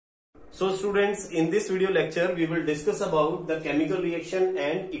So students, in this video lecture, we will discuss about the chemical reaction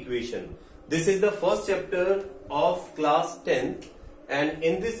and equation. This is the first chapter of class 10th, and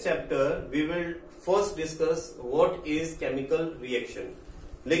in this chapter, we will first discuss what is chemical reaction.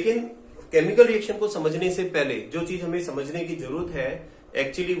 लेकिन chemical reaction को समझने से पहले जो चीज हमें समझने की जरूरत है,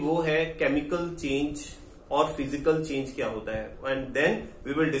 एक्चुअली वो है chemical change और physical change क्या होता है, and then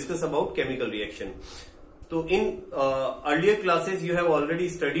we will discuss about chemical reaction. So in earlier classes you have already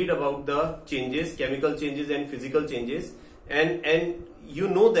studied about the changes, chemical changes and physical changes, and you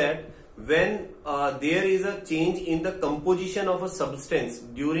know that when there is a change in the composition of a substance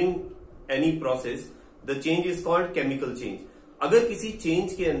during any process, the change is called chemical change. अगर किसी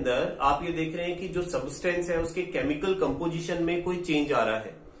change के अंदर आप ये देख रहे हैं कि जो सब्सटेंस है उसके केमिकल कंपोजिशन में कोई चेंज आ रहा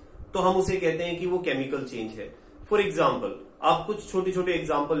है, तो हम उसे कहते हैं कि वो केमिकल चेंज है. फॉर एग्जाम्पल, आप कुछ छोटे छोटे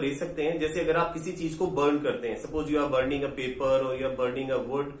एग्जाम्पल ले सकते हैं. जैसे अगर आप किसी चीज को बर्न करते हैं, suppose you are burning a paper और you are burning a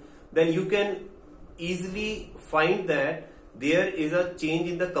would, then you can easily find that there is a change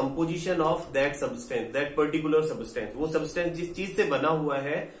in the composition of that substance, that particular substance. वो substance जिस चीज से बना हुआ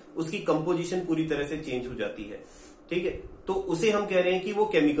है उसकी composition पूरी तरह से चेंज हो जाती है. ठीक है, तो उसे हम कह रहे हैं कि वो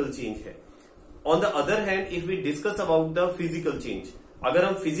केमिकल चेंज है. On the other hand, if we discuss about the physical change, अगर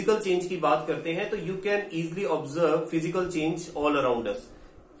हम फिजिकल चेंज की बात करते हैं तो you can easily observe physical change all around us.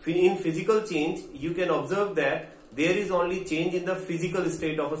 In physical change you can observe that there is only change in the physical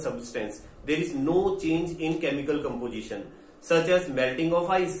state of a substance, there is no change in chemical composition, such as melting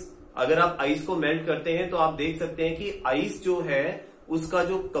of ice. अगर आप ice को melt करते हैं तो आप देख सकते हैं कि आइस जो है उसका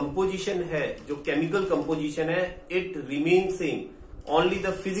जो कंपोजिशन है, जो केमिकल कंपोजिशन है, it remain same. Only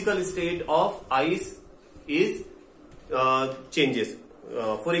the physical state of ice is changes.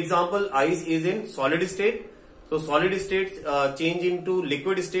 For example, ice is in solid state. So solid state change into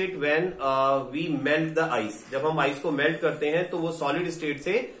liquid state when we melt the ice. जब हम ice को melt करते हैं तो वो solid state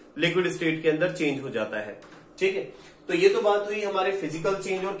से liquid state के अंदर चेंज हो जाता है. ठीक है, तो ये तो बात हुई हमारे फिजिकल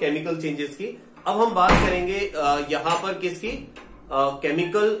चेंज और केमिकल चेंजेस की. अब हम बात करेंगे यहां पर किसकी,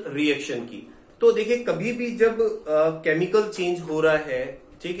 केमिकल रिएक्शन की. तो देखिए, कभी भी जब केमिकल चेंज हो रहा है,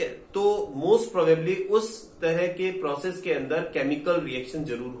 ठीक है, तो मोस्ट प्रोबेबली उस तरह के प्रोसेस के अंदर केमिकल रिएक्शन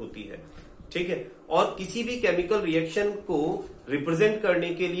जरूर होती है. ठीक है, और किसी भी केमिकल रिएक्शन को रिप्रेजेंट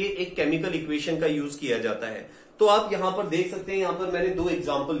करने के लिए एक केमिकल इक्वेशन का यूज किया जाता है. तो आप यहां पर देख सकते हैं, यहां पर मैंने दो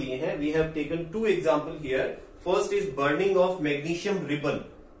एग्जांपल लिए हैं. We have taken two example here. First is burning of magnesium ribbon.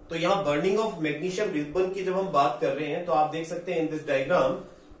 तो यहां बर्निंग ऑफ मैग्नीशियम रिबन की जब हम बात कर रहे हैं तो आप देख सकते हैं in this diagram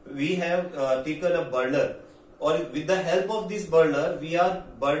we have taken a burner, और with the help of this burner we are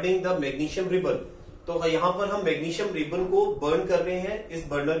burning the magnesium ribbon. तो यहां पर हम मैग्नीशियम रिबन को बर्न कर रहे हैं इस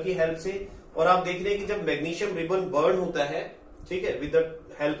बर्नर की हेल्प से. और आप देख रहे हैं कि जब मैग्नीशियम रिबन बर्न होता है, ठीक है, with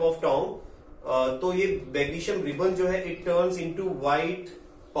the help of Tong, तो ये मैग्नीशियम रिबन जो है it turns into white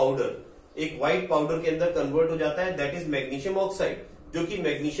powder. एक व्हाइट पाउडर के अंदर कन्वर्ट हो जाता है, दैट इज मैग्नीशियम ऑक्साइड, जो कि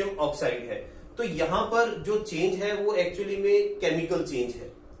मैग्नीशियम ऑक्साइड है. तो यहां पर जो चेंज है वो एक्चुअली में केमिकल चेंज है.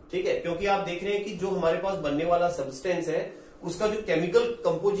 ठीक है, क्योंकि आप देख रहे हैं कि जो हमारे पास बनने वाला सब्सटेंस है उसका जो केमिकल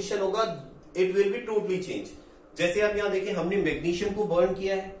कंपोजिशन होगा it will be totally change. जैसे आप यहां देखें, हमने मैग्नीशियम को बर्न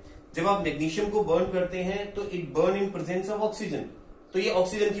किया है. जब आप मैग्नीशियम को बर्न करते हैं तो it burn in presence of oxygen. तो ये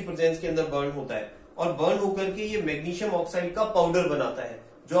ऑक्सीजन की प्रेजेंस के अंदर बर्न होता है, और बर्न होकर के ये मैग्नीशियम ऑक्साइड का पाउडर बनाता है.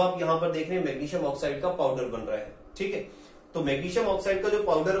 जो आप यहां पर देख रहे हैं मैग्नीशियम ऑक्साइड का पाउडर बन रहा है. ठीक है, तो मैग्नीशियम ऑक्साइड का जो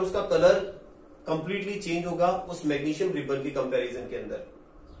पाउडर है उसका कलर कंप्लीटली चेंज होगा उस मैग्नीशियम रिबन की कंपैरिजन के अंदर.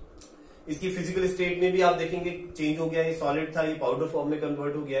 इसकी फिजिकल स्टेट में भी आप देखेंगे चेंज हो गया है. सॉलिड था, ये पाउडर फॉर्म में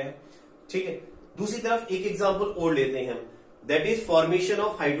कन्वर्ट हो गया है. ठीक है, दूसरी तरफ एक एग्जांपल और लेते हैं हम, that is formation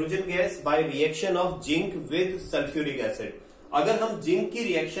of hydrogen gas by reaction of zinc with sulphuric acid. अगर हम जिंक की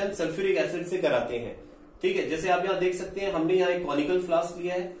रिएक्शन सल्फ्यूरिक एसिड से कराते हैं, ठीक है, जैसे आप यहां देख सकते हैं, हमने यहाँ एक कॉनिकल फ्लास्क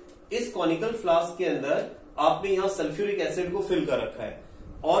लिया है. इस कॉनिकल फ्लास्क के अंदर आपने यहाँ सल्फ्यूरिक एसिड को फिल कर रखा है,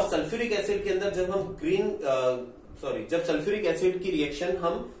 और सल्फ्यूरिक एसिड के अंदर जब हम जब सल्फ्यूरिक एसिड की रिएक्शन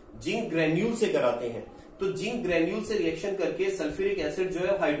हम जिंक ग्रेन्यूल से कराते हैं, तो जिंक ग्रेन्यूल से रिएक्शन करके सल्फ्यूरिक एसिड जो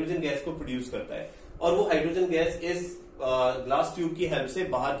है हाइड्रोजन गैस को प्रोड्यूस करता है, और वो हाइड्रोजन गैस इस ग्लास ट्यूब की हेल्प से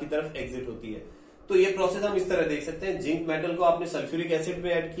बाहर की तरफ एग्जिट होती है. तो ये प्रोसेस हम इस तरह देख सकते हैं, जिंक मेटल को आपने सल्फ्यूरिक एसिड में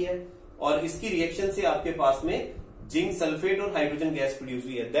ऐड किया है, और इसकी रिएक्शन से आपके पास में जिंक सल्फेट और हाइड्रोजन गैस प्रोड्यूस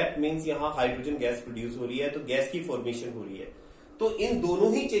हुई है. दैट मीन्स यहाँ हाइड्रोजन गैस प्रोड्यूस हो रही है, तो गैस की फॉर्मेशन हो रही है. तो इन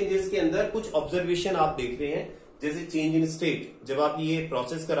दोनों ही चेंजेस के अंदर कुछ ऑब्जर्वेशन आप देख रहे हैं, जैसे चेंज इन स्टेट. जब आप ये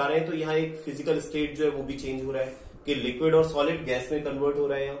प्रोसेस करा रहे हैं तो यहाँ एक फिजिकल स्टेट जो है वो भी चेंज हो रहा है कि लिक्विड और सॉलिड गैस में कन्वर्ट हो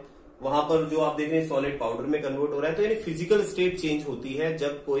रहा है. वहां पर जो आप देख रहे हैं सॉलिड पाउडर में कन्वर्ट हो रहा है. तो यानी फिजिकल स्टेट चेंज होती है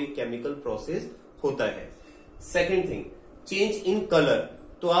जब कोई केमिकल प्रोसेस होता है. Second thing, change in colour.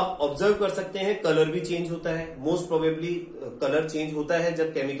 तो आप ऑब्जर्व कर सकते हैं कलर भी चेंज होता है। मोस्ट प्रोबेबली कलर चेंज होता है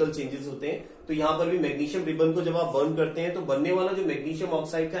जब केमिकल चेंजेस होते हैं। तो यहाँ पर भी मैग्नीशियम रिबन को जब आप बर्न करते हैं तो बनने वाला जो मैग्नीशियम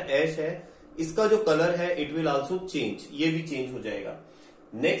ऑक्साइड का ऐश है, इसका जो कलर है इट विल आल्सो चेंज, ये भी चेंज हो जाएगा।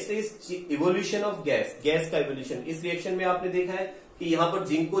 Next is evolution of gas, gas का इवोल्यूशन। इस रिएक्शन में आपने देखा है कि यहाँ पर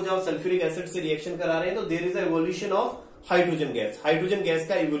जिंक को जब सल्फ्यूरिक एसिड से रिएक्शन करा रहे हैं तो there is a evolution of hydrogen gas, hydrogen gas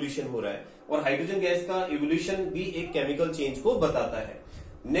का इवोल्यूशन हो रहा है, और हाइड्रोजन गैस का इवोल्यूशन भी एक केमिकल चेंज को बताता है।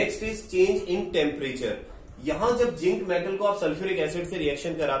 Next is change in temperature. यहां जब जिंक मेटल को आप सल्फ्यूरिक एसिड से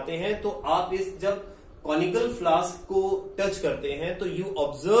रिएक्शन कराते हैं तो आप इस जब कॉनिकल फ्लास्क को टच करते हैं तो you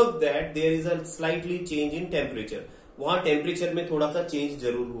observe that there is a slightly change in temperature, वहां टेम्परेचर में थोड़ा सा चेंज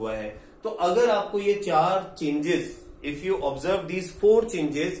जरूर हुआ है। तो अगर आपको ये 4 changes, if you observe these 4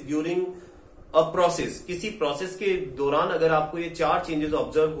 changes during a process, किसी प्रोसेस के दौरान अगर आपको ये 4 चेंजेस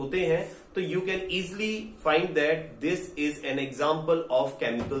ऑब्जर्व होते हैं तो you can easily find that this is an example of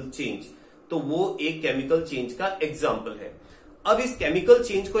chemical change. तो वो एक केमिकल चेंज का एग्जाम्पल है। अब इस केमिकल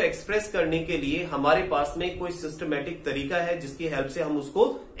चेंज को एक्सप्रेस करने के लिए हमारे पास में कोई सिस्टमेटिक तरीका है जिसकी हेल्प से हम उसको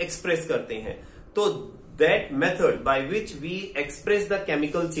एक्सप्रेस करते हैं। तो that method by which we express the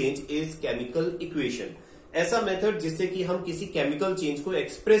chemical change is chemical equation. ऐसा मेथड जिससे कि हम किसी केमिकल चेंज को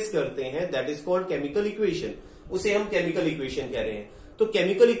एक्सप्रेस करते हैं, that is called chemical equation. उसे हम केमिकल इक्वेशन कह रहे हैं। तो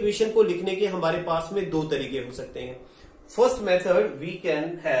केमिकल इक्वेशन को लिखने के हमारे पास में 2 तरीके हो सकते हैं। First method we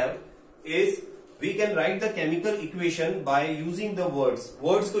can have is we can write the chemical equation by using the words.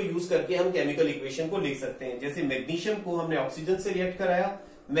 Words को यूज करके हम केमिकल इक्वेशन को लिख सकते हैं। जैसे मैग्नीशियम को हमने ऑक्सीजन से रिएक्ट कराया,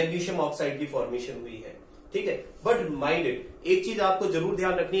 मैग्नीशियम ऑक्साइड की फॉर्मेशन हुई है, ठीक है। बट माइंड इट, एक चीज आपको जरूर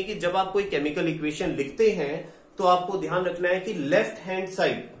ध्यान रखनी है कि जब आप कोई केमिकल इक्वेशन लिखते हैं तो आपको ध्यान रखना है कि लेफ्ट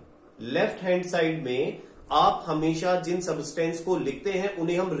हैंड साइड में आप हमेशा जिन सब्सटेंस को लिखते हैं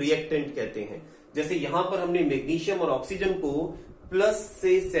उन्हें हम रिएक्टेंट कहते हैं। जैसे यहां पर हमने मैग्नीशियम और ऑक्सीजन को प्लस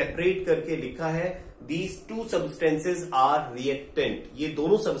से सेपरेट करके लिखा है, दीज 2 सब्सटेंसेज आर रिएक्टेंट। ये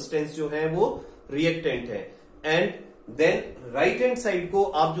दोनों सब्सटेंस जो है वो रिएक्टेंट है। And then right hand side को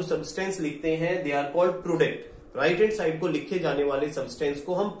आप जो सब्सटेंस लिखते हैं they are called product. Right hand side को लिखे जाने वाले सब्सटेंस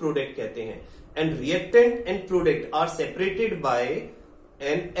को हम प्रोडक्ट कहते हैं। And reactant and product are separated by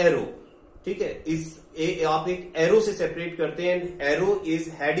an arrow, ठीक है। आप एक एरो से सेपरेट करते हैं। Arrow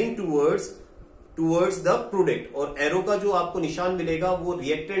is heading towards the product, और एरो का जो आपको निशान मिलेगा वो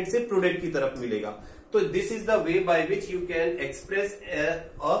रिएक्टेंट से प्रोडक्ट की तरफ मिलेगा। तो this is the way by which you can express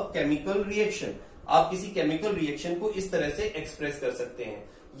a chemical reaction. आप किसी केमिकल रिएक्शन को इस तरह से एक्सप्रेस कर सकते हैं।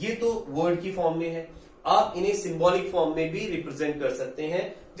 ये तो वर्ड की फॉर्म में है। आप इन्हें सिंबॉलिक फॉर्म में भी रिप्रेजेंट कर सकते हैं।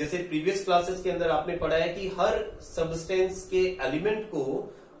 जैसे प्रीवियस क्लासेस के अंदर आपने पढ़ा है कि हर सब्सटेंस के एलिमेंट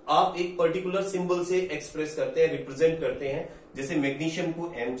को आप एक पर्टिकुलर सिंबल से एक्सप्रेस करते हैं, रिप्रेजेंट करते हैं। जैसे मैग्नीशियम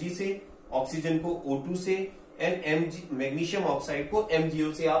को Mg से, ऑक्सीजन को O2 से, एंड मैग्नीशियम ऑक्साइड को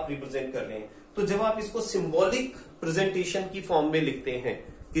MgO से आप रिप्रेजेंट कर रहे हैं। तो जब आप इसको सिंबॉलिक प्रेजेंटेशन की फॉर्म में लिखते हैं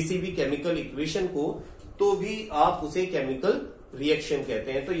किसी भी केमिकल इक्वेशन को, तो भी आप उसे केमिकल रिएक्शन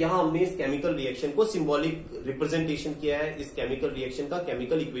कहते हैं। तो यहां हमने इस केमिकल रिएक्शन को सिंबॉलिक रिप्रेजेंटेशन किया है, इस केमिकल रिएक्शन का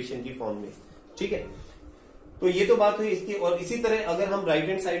केमिकल इक्वेशन की फॉर्म में, ठीक है। तो ये तो बात हुई इसकी। और इसी तरह अगर हम राइट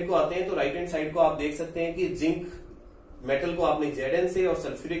हैंड साइड को आते हैं तो राइट हैंड साइड को आप देख सकते हैं कि जिंक मेटल को आपने Zn से और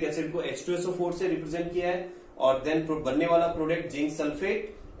सल्फ्यूरिक एसिड को H2SO4 से रिप्रेजेंट किया है, और देन बनने वाला product zinc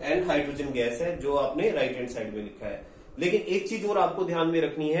sulphate and hydrogen gas है जो आपने राइट हैंड साइड में लिखा है। लेकिन एक चीज और आपको ध्यान में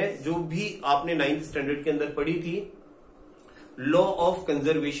रखनी है जो भी आपने 9th स्टैंडर्ड के अंदर पढ़ी थी, law of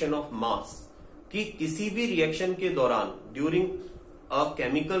conservation of mass, कि किसी भी रिएक्शन के दौरान during a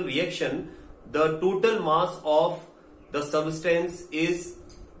chemical reaction the total mass of the substance is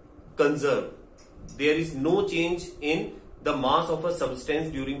conserved. There is no change in the mass of a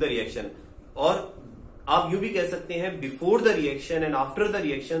substance during the reaction. और आप यूं भी कह सकते हैं before the reaction and after the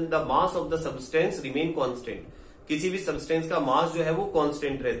reaction the mass of the substance remain constant. किसी भी substance का mass जो है वो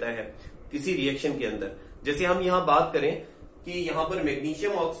constant रहता है किसी रिएक्शन के अंदर। जैसे हम यहां बात करें कि यहां पर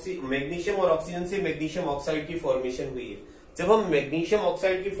मैग्नीशियम और ऑक्सीजन से मैग्नीशियम ऑक्साइड की फॉर्मेशन हुई है। जब हम मैग्नीशियम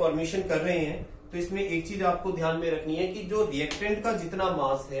ऑक्साइड की फॉर्मेशन कर रहे हैं तो इसमें एक चीज आपको ध्यान में रखनी है कि जो रिएक्टेंट का जितना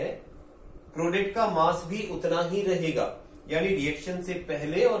मास है प्रोडक्ट का मास भी उतना ही रहेगा। यानी रिएक्शन से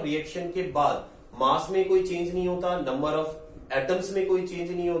पहले और रिएक्शन के बाद मास में कोई चेंज नहीं होता, नंबर ऑफ एटम्स में कोई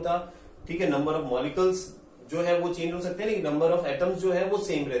चेंज नहीं होता, ठीक है। नंबर ऑफ मॉलिक्यूल्स जो है वो चेंज हो सकते हैं लेकिन नंबर ऑफ एटम्स जो है वो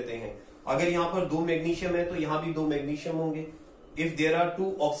सेम रहते हैं। अगर यहाँ पर 2 मैग्नीशियम है तो यहाँ भी 2 मैग्नीशियम होंगे। If there are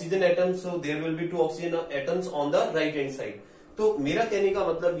 2 oxygen atoms so there will be 2 oxygen atoms on the right hand side. तो मेरा कहने का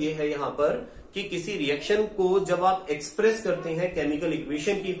मतलब ये है यहाँ पर कि किसी रिएक्शन को जब आप एक्सप्रेस करते हैं केमिकल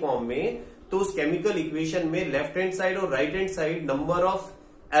इक्वेशन की फॉर्म में, तो उस केमिकल इक्वेशन में लेफ्ट हैंड साइड और right hand side number of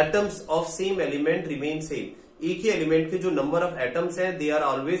atoms of same element remain same. एक ही एलिमेंट के जो नंबर ऑफ एटम्स हैं दे आर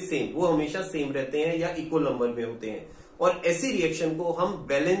ऑलवेज सेम, वो हमेशा सेम रहते हैं या इक्वल नंबर में होते हैं, और ऐसी रिएक्शन को हम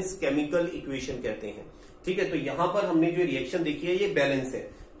बैलेंस केमिकल इक्वेशन कहते हैं। ठीक है, तो यहां पर हमने जो रिएक्शन देखी है ये बैलेंस है,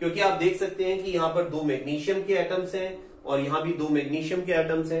 क्योंकि आप देख सकते हैं कि यहाँ पर 2 मैग्नीशियम के एटम्स हैं और यहाँ भी 2 मैग्नीशियम के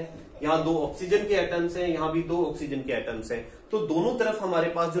एटम्स हैं, यहाँ 2 ऑक्सीजन के एटम्स हैं, यहाँ भी 2 ऑक्सीजन के एटम्स हैं, तो दोनों तरफ हमारे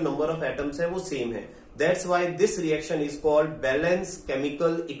पास जो नंबर ऑफ एटम्स हैं वो सेम है। That's why this reaction is called balance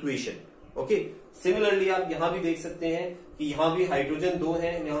chemical equation. Okay, similarly आप यहाँ भी देख सकते हैं कि यहाँ भी हाइड्रोजन 2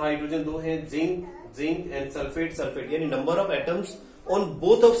 है, यहाँ हाइड्रोजन 2 है, जिंक एंड सल्फेट, यानी number of atoms on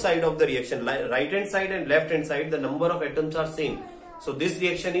both of side of the reaction, right hand side and left hand side, the number of atoms are same. So this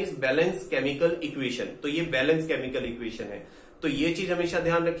reaction is balanced chemical equation. तो ये balance chemical equation है। तो ये चीज हमेशा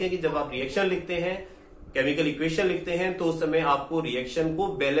ध्यान रखें कि जब आप रिएक्शन लिखते हैं, केमिकल इक्वेशन लिखते हैं, तो उस समय आपको रिएक्शन को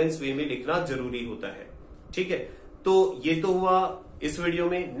बैलेंस वे में लिखना जरूरी होता है। ठीक है, तो ये तो हुआ इस वीडियो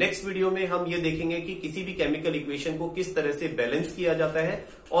में। नेक्स्ट वीडियो में हम ये देखेंगे कि किसी भी केमिकल इक्वेशन को किस तरह से बैलेंस किया जाता है,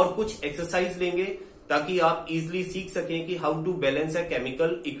 और कुछ एक्सरसाइज लेंगे ताकि आप इजिली सीख सकें कि how to balance a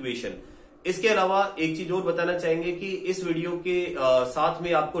chemical equation. इसके अलावा एक चीज और बताना चाहेंगे कि इस वीडियो के साथ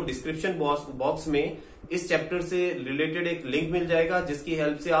में आपको डिस्क्रिप्शन बॉक्स में इस चैप्टर से रिलेटेड एक लिंक मिल जाएगा, जिसकी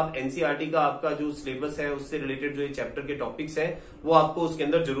हेल्प से आप एनसीईआरटी का आपका जो सिलेबस है उससे रिलेटेड जो ये चैप्टर के टॉपिक्स हैं वो आपको उसके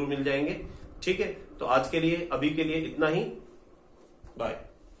अंदर जरूर मिल जाएंगे। ठीक है, तो आज के लिए अभी के लिए इतना ही, bye.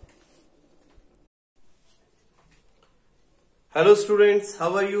 Hello students,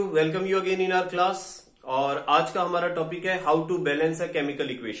 how are you? Welcome you again in our class. और आज का हमारा टॉपिक है how to balance a chemical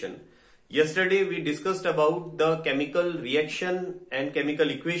equation. Yesterday we discussed about the chemical reaction and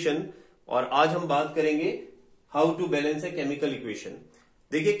chemical equation, और आज हम बात करेंगे how to balance a chemical equation.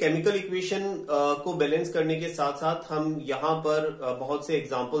 देखिए, केमिकल इक्वेशन को बैलेंस करने के साथ साथ हम यहाँ पर बहुत से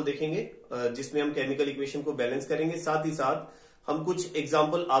एग्जाम्पल देखेंगे जिसमें हम केमिकल इक्वेशन को बैलेंस करेंगे। साथ ही साथ हम कुछ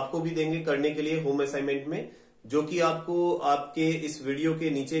एग्जाम्पल आपको भी देंगे करने के लिए होम असाइनमेंट में, जो कि आपको आपके इस वीडियो के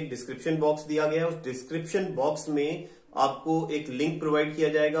नीचे एक डिस्क्रिप्शन बॉक्स दिया गया है। उस डिस्क्रिप्शन बॉक्स में आपको एक लिंक प्रोवाइड किया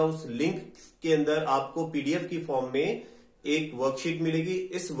जाएगा। उस लिंक के अंदर आपको पीडीएफ की फॉर्म में एक वर्कशीट मिलेगी।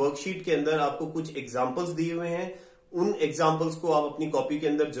 इस वर्कशीट के अंदर आपको कुछ एग्जाम्पल्स दिए हुए हैं, उन एग्जाम्पल्स को आप अपनी कॉपी के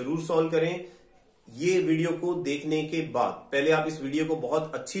अंदर जरूर सॉल्व करें। ये वीडियो को देखने के बाद पहले आप इस वीडियो को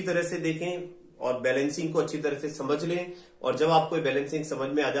बहुत अच्छी तरह से देखें और बैलेंसिंग को अच्छी तरह से समझ लें, और जब आपको बैलेंसिंग समझ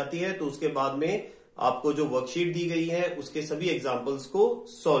में आ जाती है तो उसके बाद में आपको जो वर्कशीट दी गई है उसके सभी एग्जाम्पल्स को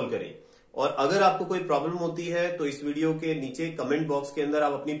सॉल्व करें। और अगर आपको कोई प्रॉब्लम होती है तो इस वीडियो के नीचे कमेंट बॉक्स के अंदर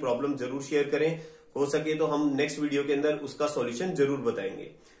आप अपनी प्रॉब्लम जरूर शेयर करें। हो सके तो हम नेक्स्ट वीडियो के अंदर उसका सॉल्यूशन जरूर बताएंगे।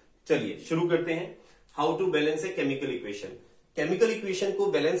 चलिए शुरू करते हैं। How to balance a chemical equation. Chemical equation को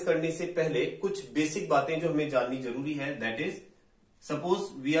बैलेंस करने से पहले कुछ बेसिक बातें जो हमें जाननी जरूरी है। That is, suppose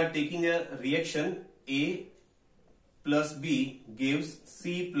we are taking a reaction A plus B gives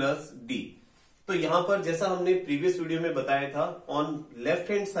C plus D। तो यहां पर जैसा हमने प्रीवियस वीडियो में बताया था, on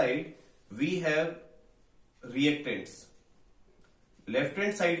left hand side we have reactants. Left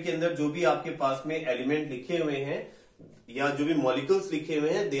hand side के अंदर जो भी आपके पास में एलिमेंट लिखे हुए हैं या जो भी मॉलिक्यूल्स लिखे हुए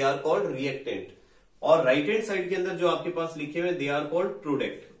हैं, दे आर कॉल्ड रिएक्टेंट। और राइट हैंड साइड के अंदर जो आपके पास लिखे हुए हैं, दे आर कॉल्ड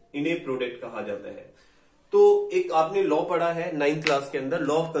प्रोडक्ट। इन्हें प्रोडक्ट कहा जाता है। तो एक आपने लॉ पढ़ा है 9th क्लास के अंदर,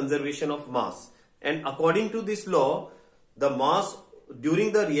 law of conservation of mass, and according to this law the mass during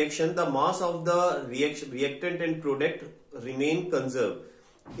the reaction, the mass of the reactant and product remain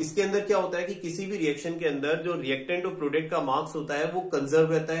conserved। इसके अंदर क्या होता है कि किसी भी रिएक्शन के अंदर जो रिएक्टेंट और प्रोडक्ट का मास होता है वो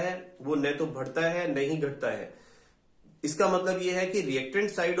कंजर्व रहता है, वो न तो बढ़ता है न ही घटता है। इसका मतलब ये है कि रिएक्टेंट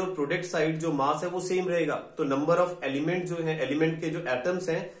साइड और प्रोडक्ट साइड जो मास है वो सेम रहेगा। तो नंबर ऑफ एलिमेंट जो है, एलिमेंट के जो एटम्स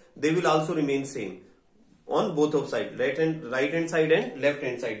हैं, they will also remain same on both of side, right hand side and left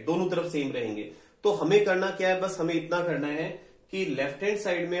hand side, दोनों तरफ सेम रहेंगे। तो हमें करना क्या है, बस हमें इतना करना है कि लेफ्ट हैंड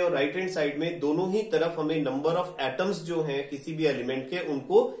साइड में और राइट हैंड साइड में दोनों ही तरफ हमें नंबर ऑफ एटम्स जो हैं किसी भी एलिमेंट के,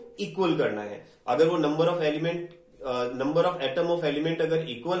 उनको इक्वल करना है। अगर वो number of atom of element अगर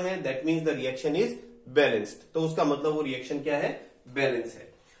इक्वल है, that means the reaction is balanced. तो उसका मतलब वो रिएक्शन क्या है, बैलेंस है।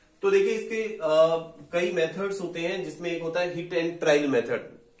 तो देखिए, इसके कई मेथड्स होते हैं, जिसमें एक होता है हिट एंड ट्रायल मेथड।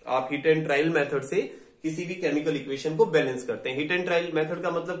 आप हिट एंड ट्रायल मेथड से किसी भी केमिकल इक्वेशन को बैलेंस करते हैं। हिट एंड ट्रायल मेथड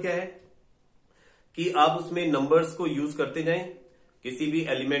का मतलब क्या है कि आप उसमें नंबर्स को यूज करते जाएं किसी भी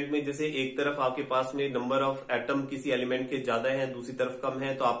एलिमेंट में। जैसे एक तरफ आपके पास में नंबर ऑफ एटम किसी एलिमेंट के ज्यादा है, दूसरी तरफ कम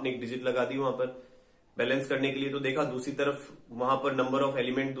है, तो आपने एक डिजिट लगा दी वहां पर बैलेंस करने के लिए। तो देखा दूसरी तरफ वहां पर नंबर ऑफ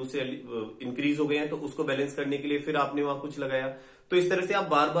एलिमेंट दूसरे इंक्रीज हो गए हैं, तो उसको बैलेंस करने के लिए फिर आपने वहां कुछ लगाया। तो इस तरह से आप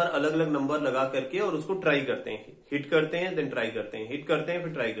बार बार अलग अलग नंबर लगा करके और उसको ट्राई करते हैं, हिट करते हैं देन ट्राई करते हैं, हिट करते हैं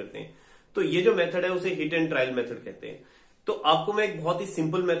फिर ट्राई करते हैं। तो ये जो मेथड है उसे हिट एंड ट्रायल मेथड कहते हैं। तो आपको मैं एक बहुत ही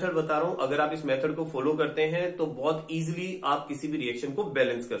सिंपल मेथड बता रहा हूं। अगर आप इस मेथड को फॉलो करते हैं तो बहुत इजीली आप किसी भी रिएक्शन को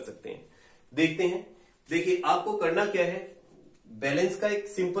बैलेंस कर सकते हैं। देखते हैं। देखिए आपको करना क्या है, बैलेंस का एक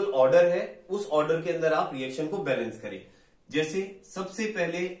सिंपल ऑर्डर है, उस ऑर्डर के अंदर आप रिएक्शन को बैलेंस करें। जैसे सबसे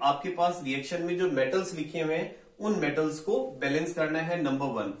पहले आपके पास रिएक्शन में जो मेटल्स लिखे हुए हैं उन मेटल्स को बैलेंस करना है। नंबर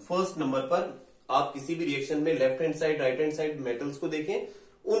 1 फर्स्ट नंबर पर आप किसी भी रिएक्शन में left hand side right hand side metals को देखें,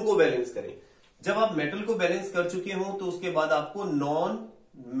 उनको बैलेंस करें। जब आप मेटल को बैलेंस कर चुके हो तो उसके बाद आपको नॉन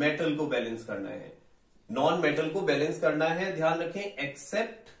मेटल को बैलेंस करना है। नॉन मेटल को बैलेंस करना है, ध्यान रखें,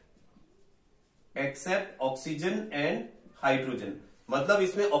 एक्सेप्ट ऑक्सीजन एंड हाइड्रोजन। मतलब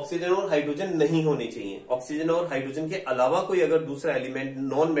इसमें ऑक्सीजन और हाइड्रोजन नहीं होने चाहिए। ऑक्सीजन और हाइड्रोजन के अलावा कोई अगर दूसरा एलिमेंट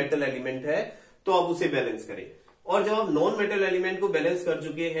नॉन मेटल एलिमेंट है तो आप उसे बैलेंस करें। और जब आप नॉन मेटल एलिमेंट को बैलेंस कर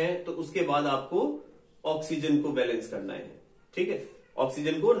चुके हैं तो उसके बाद आपको ऑक्सीजन को बैलेंस करना है। ठीक है,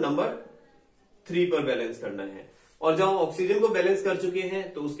 ऑक्सीजन को नंबर 3 पर बैलेंस करना है। और जब आप ऑक्सीजन को बैलेंस कर चुके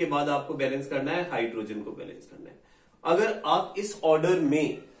हैं तो उसके बाद आपको बैलेंस करना है हाइड्रोजन को बैलेंस करना है। अगर आप इस ऑर्डर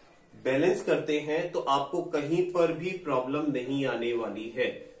में बैलेंस करते हैं तो आपको कहीं पर भी प्रॉब्लम नहीं आने वाली है।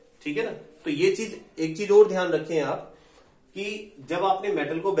 ठीक है ना। तो ये चीज, एक चीज और ध्यान रखें आप कि जब आपने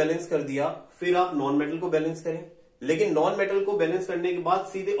मेटल को बैलेंस कर दिया फिर आप नॉन मेटल को बैलेंस करें, लेकिन नॉन मेटल को बैलेंस करने के बाद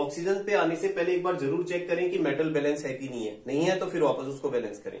सीधे ऑक्सीजन पे आने से पहले एक बार जरूर चेक करें कि मेटल बैलेंस है कि नहीं है। नहीं है तो फिर वापस उसको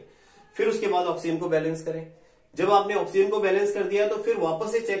बैलेंस करें, फिर उसके बाद ऑक्सीजन को बैलेंस करें। जब आपने ऑक्सीजन को बैलेंस कर दिया तो फिर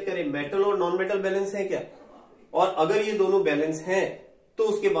वापस से चेक करें मेटल और नॉन मेटल बैलेंस है क्या, और अगर ये दोनों बैलेंस हैं तो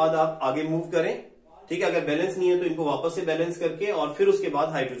उसके बाद आप आगे मूव करें। ठीक है, अगर बैलेंस नहीं है तो इनको वापस से बैलेंस करके और फिर उसके बाद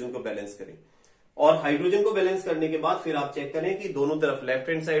हाइड्रोजन को बैलेंस करें। और हाइड्रोजन को बैलेंस करने के बाद फिर आप चेक करें कि दोनों तरफ लेफ्ट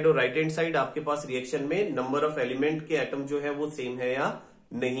हैंड साइड और राइट हैंड साइड आपके पास रिएक्शन में नंबर ऑफ एलिमेंट के एटम जो है वो सेम है या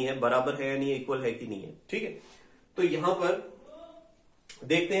नहीं है, बराबर है या नहीं, इक्वल है कि नहीं है। ठीक है, तो यहां पर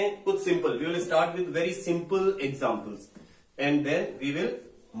देखते हैं कुछ simple, we will start with very simple examples and then we will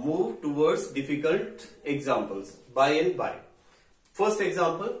move towards difficult examples bye and bye. First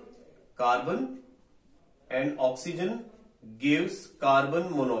example, carbon and oxygen gives carbon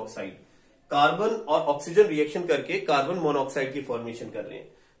monoxide. Carbon और ऑक्सीजन रिएक्शन करके कार्बन मोनोऑक्साइड की formation कर रहे हैं।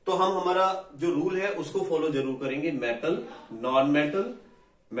 तो हम हमारा जो रूल है उसको फॉलो जरूर करेंगे, metal non metal,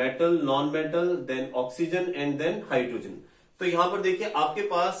 metal non metal, then oxygen and then hydrogen. तो यहां पर देखिए आपके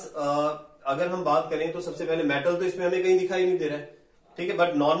पास अगर हम बात करें तो सबसे पहले मेटल तो इसमें हमें कहीं दिखाई नहीं दे रहा है। ठीक है,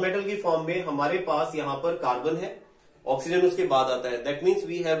 बट नॉन मेटल की फॉर्म में हमारे पास यहां पर कार्बन है, ऑक्सीजन उसके बाद आता है। That means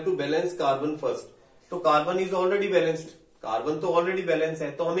we have to balance carbon first. तो carbon is already balanced, carbon तो ऑलरेडी बैलेंस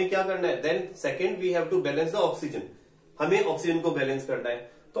है, तो हमें क्या करना है, then second we have to balance the oxygen. हमें ऑक्सीजन को बैलेंस करना है।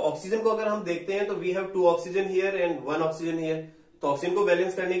 तो ऑक्सीजन को अगर हम देखते हैं तो we have 2 oxygen here and 1 oxygen here. तो ऑक्सीजन को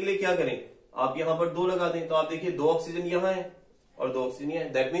बैलेंस करने के लिए क्या करें, आप यहां पर 2 लगा दें। तो आप देखिए 2 ऑक्सीजन यहां है और 2 ऑक्सीजन यहां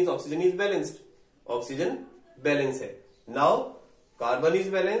है। That means oxygen is balanced, oxygen balance है। Now carbon is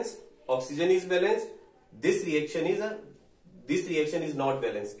balanced, oxygen is balanced, this reaction is not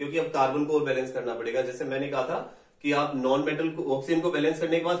balance, क्योंकि अब कार्बन को और बैलेंस करना पड़ेगा। जैसे मैंने कहा था कि आप नॉन मेटल को ऑक्सीजन को बैलेंस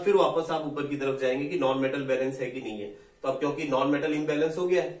करने के बाद फिर वापस आप ऊपर की तरफ जाएंगे कि नॉन मेटल बैलेंस है कि नहीं है। तो अब क्योंकि नॉन मेटल इनबैलेंस हो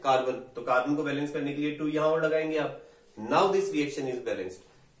गया है कार्बन, तो कार्बन को बैलेंस करने के लिए 2 यहां और लगाएंगे आप। Now this reaction is balanced.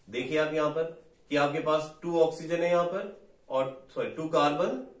 देखिए आप यहां पर कि आपके पास 2 ऑक्सीजन है यहां पर, और सॉरी 2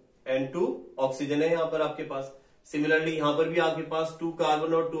 कार्बन एंड 2 ऑक्सीजन है यहां पर आपके पास। सिमिलरली यहां पर भी आपके पास 2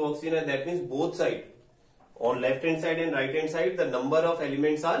 कार्बन और 2 ऑक्सीजन है। That means both side, on left hand side and right hand side, the number of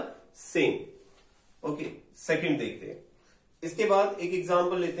elements are same. Okay, second देखते हैं। इसके बाद एक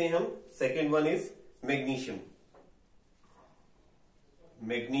एग्जांपल लेते हैं हम। Second one is magnesium.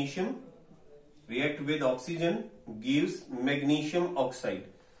 Magnesium react with oxygen gives magnesium oxide.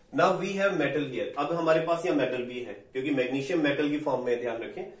 Now we have metal here. अब हमारे पास यहां मेटल भी है क्योंकि मैग्नीशियम मेटल की फॉर्म में, ध्यान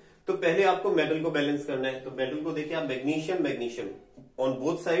रखें। तो पहले आपको मेटल को बैलेंस करना है। तो मेटल को देखिए आप, magnesium magnesium, on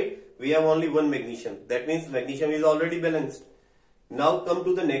both side we have only 1 magnesium. That means magnesium is already balanced. Now come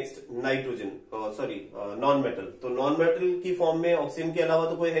to the next, nitrogen, sorry non metal. तो नॉन मेटल की फॉर्म में ऑक्सीजन के अलावा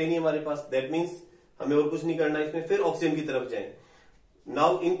तो कोई है ही नहीं हमारे पास। दैट मीन्स हमें और कुछ नहीं करना इसमें, फिर ऑक्सीजन की तरफ जाएं।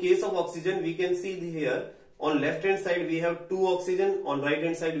 Now in case of oxygen we can see here on left hand side we have 2 oxygen, on right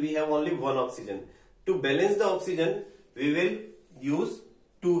hand side we have only 1 oxygen. To balance the oxygen we will use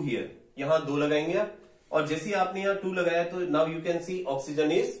 2 here. यहां 2 लगाएंगे आप, और जैसे ही आपने यहां 2 लगाया तो now you can see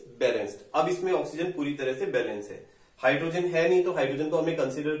oxygen is balanced. अब इसमें ऑक्सीजन पूरी तरह से बैलेंस है। हाइड्रोजन है नहीं तो हाइड्रोजन को हमें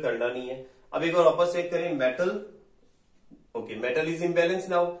कंसिडर करना नहीं है। अब एक और वापस चेक करें, metal, okay metal is imbalance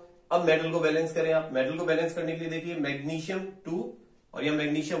now. अब मेटल को बैलेंस करें आप। मेटल को बैलेंस करने के लिए देखिए मैग्नीशियम 2 और यहां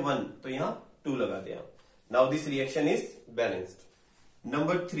मैग्नीशियम 1, तो यहां 2 लगा दिया आप। Now this reaction is balanced.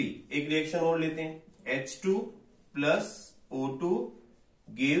 Number 3, एक रिएक्शन और लेते हैं। H2 plus O2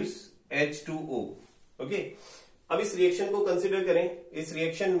 gives H2O. Okay? अब इस रिएक्शन को कंसिडर करें। इस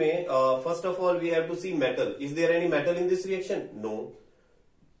रिएक्शन में first of all we have to C metal. Is there any metal in this reaction? No.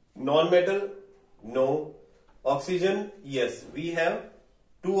 Non metal, No. Oxygen, yes, we have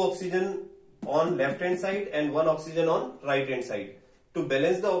 2 oxygen on left hand side and 1 oxygen on right hand side. To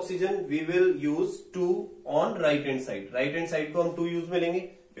balance the oxygen we will use 2 on right hand side. Right hand side को हम 2 use में लेंगे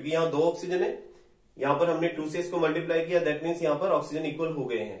क्योंकि यहाँ 2 oxygen है, यहाँ पर हमने 2 से इसको मल्टीप्लाई किया, दैट मीन्स यहाँ पर ऑक्सीजन इक्वल हो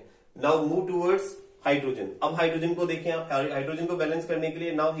गए हैं. Now move towards hydrogen. अब हाइड्रोजन को देखें आप, हाइड्रोजन को बैलेंस करने के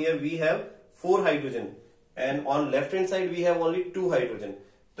लिए now here we have 4 hydrogen and on left hand side we have only 2 hydrogen.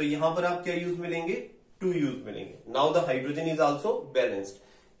 तो यहां पर आप क्या यूज में लेंगे? 2 यूज में लेंगे. Now the hydrogen is also balanced.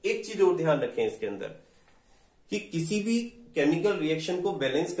 एक चीज और ध्यान रखें इसके अंदर कि किसी भी केमिकल रिएक्शन को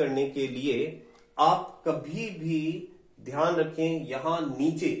बैलेंस करने के लिए आप कभी भी ध्यान रखें यहां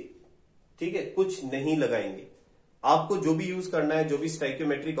नीचे, ठीक है, कुछ नहीं लगाएंगे. आपको जो भी यूज करना है, जो भी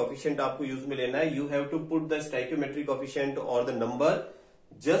स्टाइक्योमेट्रिक कोफिशिएंट आपको यूज में लेना है, you have to put the stoichiometric coefficient और the number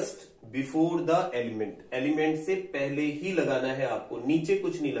just before the element. Element से पहले ही लगाना है आपको, नीचे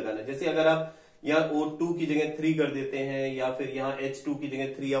कुछ नहीं लगाना. जैसे अगर आप यहाँ O2 की जगह 3 कर देते हैं या फिर यहाँ H2 की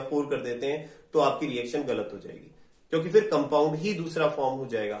जगह 3 या 4 कर देते हैं तो आपकी रिएक्शन गलत हो जाएगी, क्योंकि फिर कंपाउंड ही दूसरा फॉर्म हो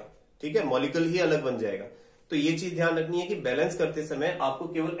जाएगा. ठीक है, मॉलिक्यूल ही अलग बन जाएगा. तो ये चीज ध्यान रखनी है कि बैलेंस करते समय आपको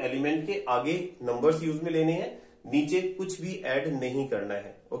केवल एलिमेंट के आगे नंबर्स यूज में लेने हैं, नीचे कुछ भी ऐड नहीं करना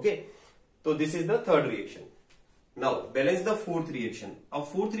है. ओके, तो this is the third reaction. Now balance the fourth reaction. अब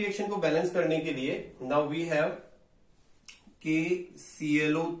फोर्थ रिएक्शन को बैलेंस करने के लिए now we have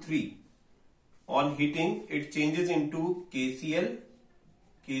KClO3. On heating it changes into KCl,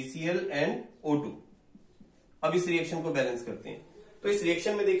 KCl and O2. अब इस रिएक्शन को बैलेंस करते हैं. तो इस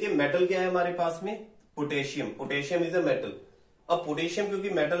रिएक्शन में देखिए मेटल क्या है हमारे पास में? Potassium. Potassium is a metal. अब पोटेशियम क्योंकि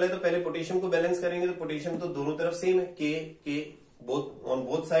मेटल है तो पहले पोटेशियम को बैलेंस करेंगे. तो पोटेशियम तो दोनों तरफ सेम है, के both on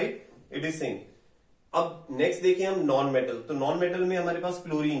both side it is same. अब नेक्स्ट देखिए हम नॉन मेटल. तो नॉन मेटल में हमारे पास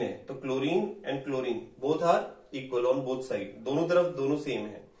क्लोरीन है, तो chlorine and chlorine both are equal on both side, दोनों तरफ दोनों सेम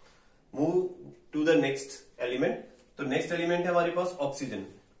है. Move to the next element. तो नेक्स्ट एलिमेंट है हमारे पास ऑक्सीजन.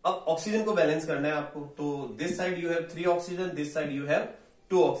 अब ऑक्सीजन को बैलेंस करना है आपको. तो this side you have 3 oxygen, this side you have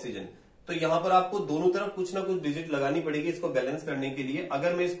 2 oxygen. तो यहां पर आपको दोनों तरफ कुछ ना कुछ डिजिट लगानी पड़ेगी इसको बैलेंस करने के लिए.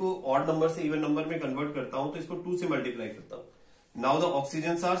 अगर मैं इसको ऑड नंबर से इवन नंबर में कन्वर्ट करता हूं तो इसको 2 से मल्टीप्लाई करता हूं. Now the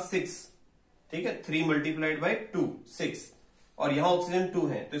oxygen are 6. ठीक है, 3 मल्टीप्लाइड बाई 2 6. और यहां ऑक्सीजन 2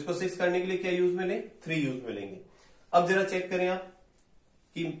 है तो इसको 6 करने के लिए क्या यूज में लें? 3 यूज में लेंगे. अब जरा चेक करें आप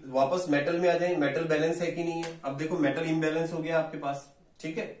कि वापस मेटल में आ जाए, मेटल बैलेंस है कि नहीं है. अब देखो मेटल इम्बैलेंस हो गया आपके पास.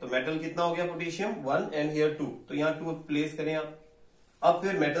 ठीक है, तो मेटल कितना हो गया? Potassium 1 and here 2. तो यहाँ 2 प्लेस करें आप. अब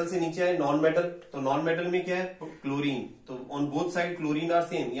फिर मेटल से नीचे आए नॉन मेटल. तो नॉन मेटल में क्या है? क्लोरीन. तो on both side chlorine are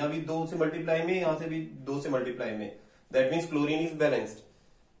same. यहाँ भी 2 से मल्टीप्लाई में, यहां से भी 2 से मल्टीप्लाई में, that means chlorine is balanced.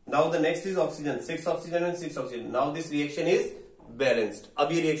 Now the next is oxygen. 6 oxygen and 6 oxygen. Now this reaction is balanced.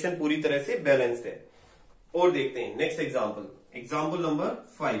 अब ये रिएक्शन पूरी तरह से बैलेंस्ड है. और देखते हैं next example. Example number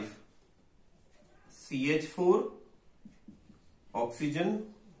 5. CH4 oxygen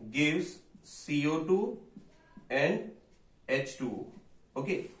gives CO2 and H2O.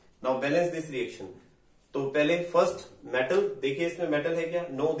 Okay, now balance this reaction. तो पहले फर्स्ट मेटल देखिए, इसमें मेटल है क्या?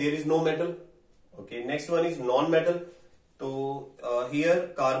 No, there is no metal. Okay, next one is non metal. तो here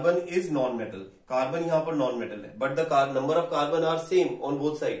carbon is non metal. Carbon यहां पर non metal है, but the number of carbon are same on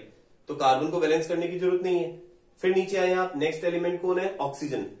both side. तो carbon को balance करने की जरूरत नहीं है. फिर नीचे आए आप, नेक्स्ट एलिमेंट कौन है?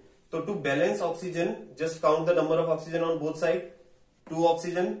 ऑक्सीजन. तो to balance oxygen just count the number of oxygen on both side. 2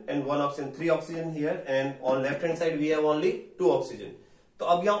 oxygen and 1 oxygen, 3 oxygen here and on left hand side we have only 2 oxygen. तो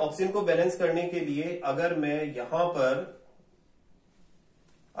अब यहां ऑक्सीजन को बैलेंस करने के लिए अगर मैं यहां पर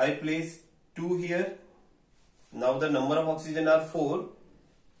I place 2 here, now the number of oxygen are 4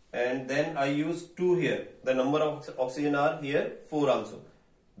 and then I use 2 here, the number of oxygen are here 4 also.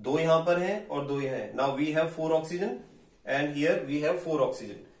 2 यहां पर है और 2 यहां है. Now we have 4 oxygen and here we have 4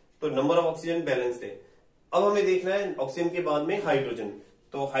 oxygen. तो नंबर ऑफ ऑक्सीजन बैलेंस्ड है. अब हमें देखना है ऑक्सीजन के बाद में हाइड्रोजन.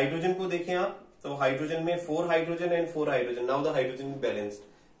 तो हाइड्रोजन को देखें आप. तो हाइड्रोजन में 4 hydrogen and 4 hydrogen. Now the hydrogen balanced.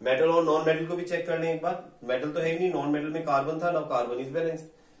 Metal और नॉन मेटल को भी चेक कर लें एक बार. मेटल तो है ही नहीं, नॉन मेटल में कार्बन था. Now carbon is balanced.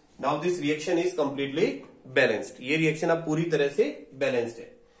 Now this reaction is completely balanced. ये रिएक्शन अब पूरी तरह से बैलेंस्ड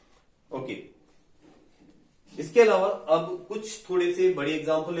है. ओके, इसके अलावा अब कुछ थोड़े से बड़े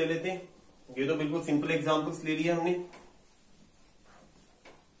एग्जाम्पल ले लेते हैं. ये तो बिल्कुल सिंपल एग्जाम्पल्स ले लिए हमने.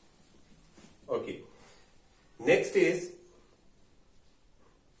 Okay, next is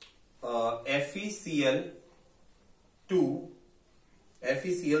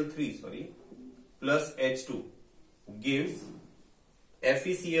FeCl3 sorry plus H2 gives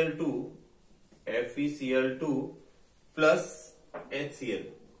FeCl2 plus HCl.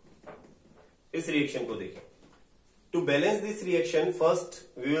 इस रिएक्शन को देखें. To balance this reaction first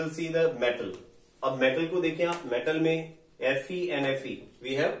we will see the metal. अब मेटल को देखें आप. मेटल में Fe and Fe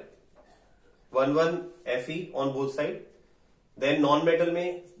we have 1 Fe on both side. Then non-metal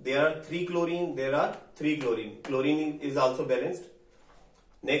में there are 3 chlorine, there are 3 chlorine. Chlorine is also balanced.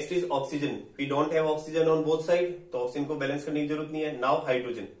 Next is oxygen. We don't have oxygen on both side, तो oxygen को balance करने की जरूरत नहीं है. Now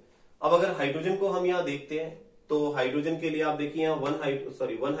hydrogen. अब अगर हाइड्रोजन को हम यहाँ देखते हैं तो हाइड्रोजन के लिए आप देखिए यहाँ वन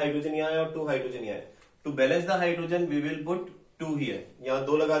हाइड्रोजन यहाँ है और 2 हाइड्रोजन यहाँ है. To balance the hydrogen we will put 2 here. यहाँ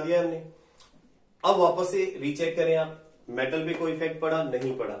 2 लगा दिया हमने. अब वापस से रीचेक करें आप. मेटल पे कोई इफेक्ट पड़ा?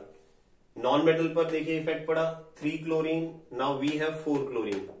 नहीं पड़ा. नॉन मेटल पर देखिए इफेक्ट पड़ा. 3 chlorine. Now we have 4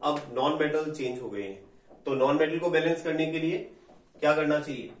 chlorine. अब नॉन मेटल चेंज हो गए हैं. तो नॉन मेटल को बैलेंस करने के लिए क्या करना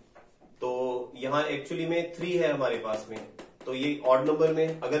चाहिए? तो यहाँ एक्चुअली में 3 है हमारे पास में, तो ये ऑड नंबर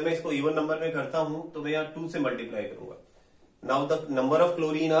में. अगर मैं इसको इवन नंबर में करता हूं तो मैं यहाँ 2 से मल्टीप्लाई करूंगा. Now the number of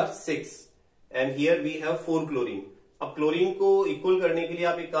chlorine are 6 and here we have 4 chlorine. अब क्लोरीन को इक्वल करने के लिए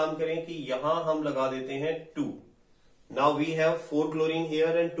आप एक काम करें कि यहां हम लगा देते हैं 2. Now we have 4 chlorine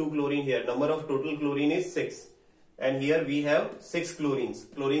here and 2 chlorine here. Number of total chlorine is 6 and here we have 6 chlorine.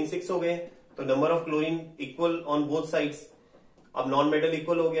 Chlorine 6 हो गए, तो number of chlorine equal on both sides. अब नॉन मेटल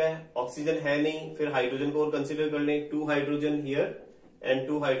इक्वल हो गया है, ऑक्सीजन है नहीं, फिर हाइड्रोजन को और कंसीडर कर लें. 2 hydrogen here and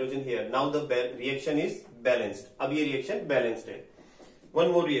 2 hydrogen here. Now the reaction is balanced. अब ये रिएक्शन बैलेंस्ड है. One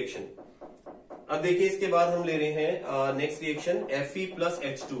more reaction. अब देखिए इसके बाद हम ले रहे हैं next reaction Fe plus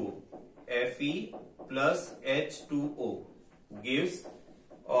H2O. Fe plus H2O gives,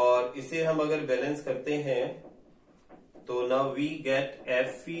 और इसे हम अगर बैलेंस करते हैं तो now we get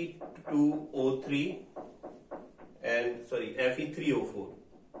Fe2O3 and Fe3O4.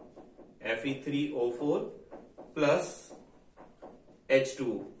 Fe3O4 plus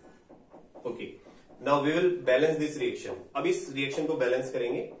H2O. Okay. Now we will balance this reaction. अब इस रिएक्शन को बैलेंस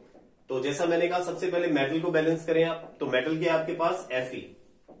करेंगे. तो जैसा मैंने कहा सबसे पहले मेटल को बैलेंस करें आप. तो मेटल के आपके पास Fe,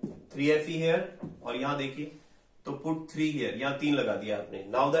 3 Fe हियर, और यहां देखिए तो पुट 3 हियर. यहां 3 लगा दिया आपने.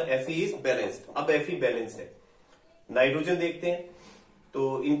 Now the Fe is balanced. अब Fe बैलेंस है. नाइट्रोजन देखते हैं.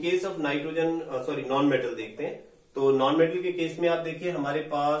 तो in case of nitrogen non metal देखते हैं. तो नॉन मेटल के केस में आप देखिए हमारे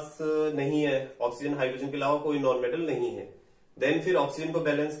पास नहीं है ऑक्सीजन हाइड्रोजन के अलावा कोई नॉन मेटल नहीं है. देन फिर ऑक्सीजन को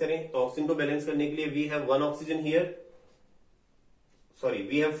बैलेंस करें. तो ऑक्सीजन को बैलेंस करने के लिए we have 1 oxygen here,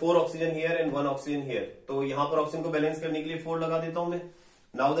 we have 4 oxygen here and 1 oxygen here. तो यहां पर ऑक्सीजन को बैलेंस करने के लिए 4 लगा देता हूं मैं.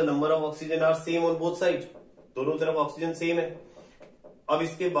 Now the number of oxygen are same on both side. दोनों तरफ ऑक्सीजन सेम है. अब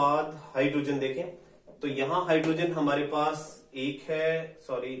इसके बाद हाइड्रोजन देखें. तो यहां हाइड्रोजन हमारे पास 1 है,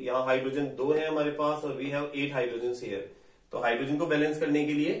 यहां हाइड्रोजन 2 है हमारे पास, और वी हैव 8 हाइड्रोजन हियर. तो हाइड्रोजन को बैलेंस करने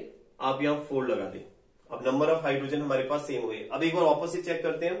के लिए आप यहां 4 लगा दें. अब नंबर ऑफ हाइड्रोजन हमारे पास सेम हुए. अब एक बार ऑपोजिट चेक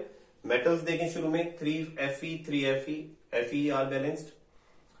करते हैं. मेटल्स देखें शुरू में 3 Fe 3 Fe are balanced.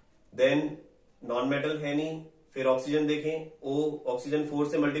 Then non metal है नहीं. फिर ऑक्सीजन देखें. ऑक्सीजन 4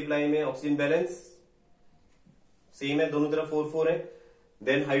 से मल्टीप्लाई में ऑक्सीजन बैलेंस सेम है, दोनों तरफ 4 4 है.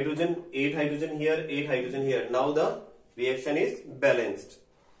 Then hydrogen 8 hydrogen here 8 hydrogen here. Now the reaction is balanced.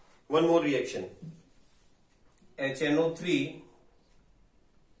 One more reaction. HNO3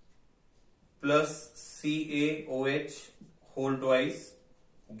 plus CaOH whole twice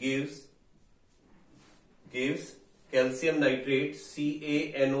gives calcium nitrate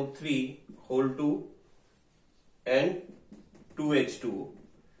CaNO3 whole 2 and 2H2O.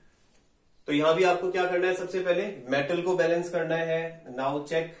 तो यहां भी आपको क्या करना है? सबसे पहले मेटल को बैलेंस करना है. Now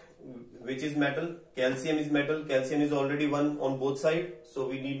check which is metal. Calcium is metal. Calcium is already 1 on both side, so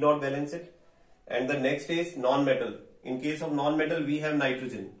we need not balance it. And the next is non-metal. In case of non-metal we have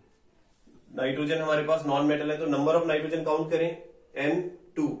nitrogen. Nitrogen हमारे पास non-metal है, तो number of nitrogen count करें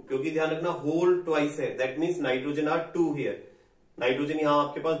N2, क्योंकि ध्यान रखना whole twice है. That means nitrogen are 2 here. Nitrogen यहाँ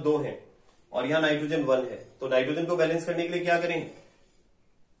आपके पास 2 है और यहाँ nitrogen 1 है. तो nitrogen को बैलेंस करने के लिए क्या करें?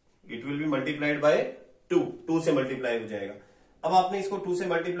 It will be multiplied by 2. 2 से मल्टीप्लाई हो जाएगा. अब आपने इसको 2 से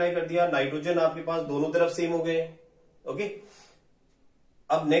मल्टीप्लाई कर दिया. नाइट्रोजन आपके पास दोनों तरफ सेम हो गए. ओके.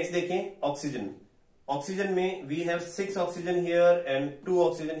 अब नेक्स्ट देखें ऑक्सीजन. ऑक्सीजन में we have 6 oxygen here and 2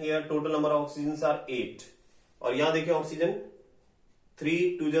 oxygen here. Total number of oxygen are 8. और यहां देखें oxygen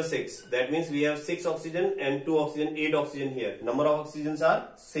 3 2 6. That means we have 6 oxygen and 2 oxygen 8 oxygen here. Number of oxygen are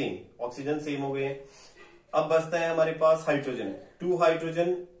same. Oxygen same हो गए हैं. अब बचता है हमारे पास hydrogen. 2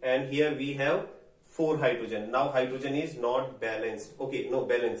 hydrogen and here we have 4 hydrogen. Now hydrogen is not balanced. Okay, no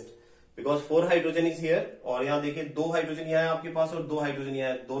balanced because 4 hydrogen is here. और यहाँ देखिए 2 हाइड्रोजन यहाँ है आपके पास और 2 हाइड्रोजन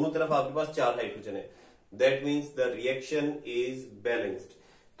यहाँ है. दोनों तरफ आपके पास 4 हाइड्रोजन है. That means the reaction is balanced.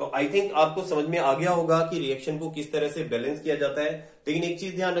 तो आई थिंक आपको समझ में आ गया होगा कि रिएक्शन को किस तरह से बैलेंस किया जाता है. लेकिन एक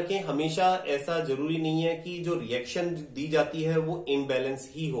चीज ध्यान रखें, हमेशा ऐसा जरूरी नहीं है कि जो रिएक्शन दी जाती है वो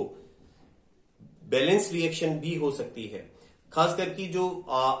इम्बैलेंस ही हो. बैलेंस रिएक्शन भी हो सकती है. खास करके जो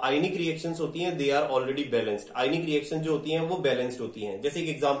आयनिक रिएक्शंस होती हैं they are already balanced. Ionic reaction जो होती हैं वो बैलेंस्ड होती हैं. जैसे एक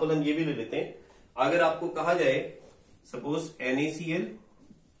एग्जांपल हम ये भी ले लेते हैं. अगर आपको कहा जाए suppose NaCl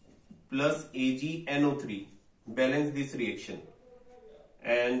plus AgNO3 balance this reaction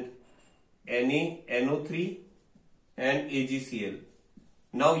and NaNO3 and AgCl.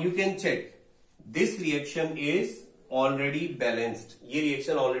 Now you can check this reaction is already balanced. ये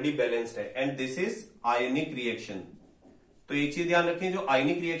reaction already balanced है and this is ionic reaction. तो एक चीज ध्यान रखें, जो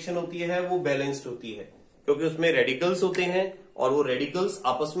आयनिक रिएक्शन होती है वो बैलेंस्ड होती है क्योंकि उसमें रेडिकल्स होते हैं और वो रेडिकल्स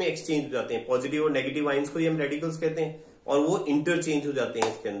आपस में एक्सचेंज हो जाते हैं। पॉजिटिव और नेगेटिव आयंस को ही हम रेडिकल्स कहते हैं और वो इंटरचेंज हो जाते हैं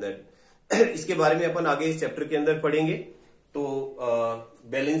इसके अंदर। इसके बारे में अपन आगे इस चैप्टर के अंदर पढ़ेंगे। तो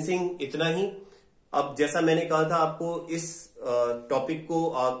बैलेंसिंग इतना ही। अब जैसा मैंने कहा था आपको इस टॉपिक को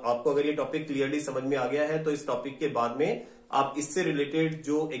आपको अगर ये टॉपिक क्लियरली समझ में आ गया है तो इस टॉपिक के बाद में आप इससे रिलेटेड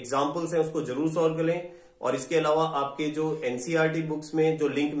जो एग्जाम्पल्स हैं उसको जरूर सॉल्व करें। और इसके अलावा आपके जो एनसीईआरटी बुक्स में जो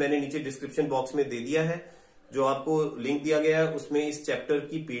लिंक मैंने नीचे डिस्क्रिप्शन बॉक्स में दे दिया है, जो आपको लिंक दिया गया है उसमें इस चैप्टर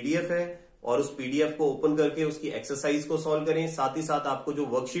की पीडीएफ है और उस पीडीएफ को ओपन करके उसकी एक्सरसाइज को सॉल्व करें। साथ ही साथ आपको जो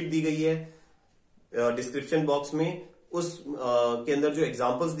वर्कशीट दी गई है डिस्क्रिप्शन बॉक्स में उस के अंदर जो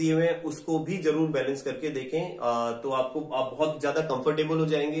एग्जांपल्स दिए हुए हैं उसको भी जरूर बैलेंस करके देखें। तो आप बहुत ज्यादा कंफर्टेबल हो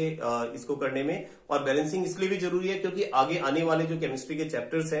जाएंगे इसको करने में। और बैलेंसिंग इसलिए भी जरूरी है क्योंकि आगे आने वाले जो केमिस्ट्री के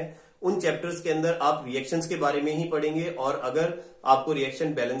चैप्टर्स हैं उन चैप्टर्स के अंदर आप रिएक्शंस के बारे में ही पढ़ेंगे और अगर आपको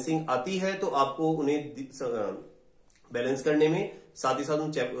रिएक्शन बैलेंसिंग आती है तो आपको उन्हें बैलेंस करने में साथ ही साथ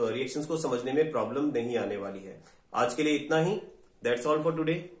उन रिएक्शंस को समझने में प्रॉब्लम नहीं आने वाली है। आज के लिए इतना ही। That's all for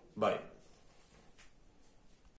today. Bye.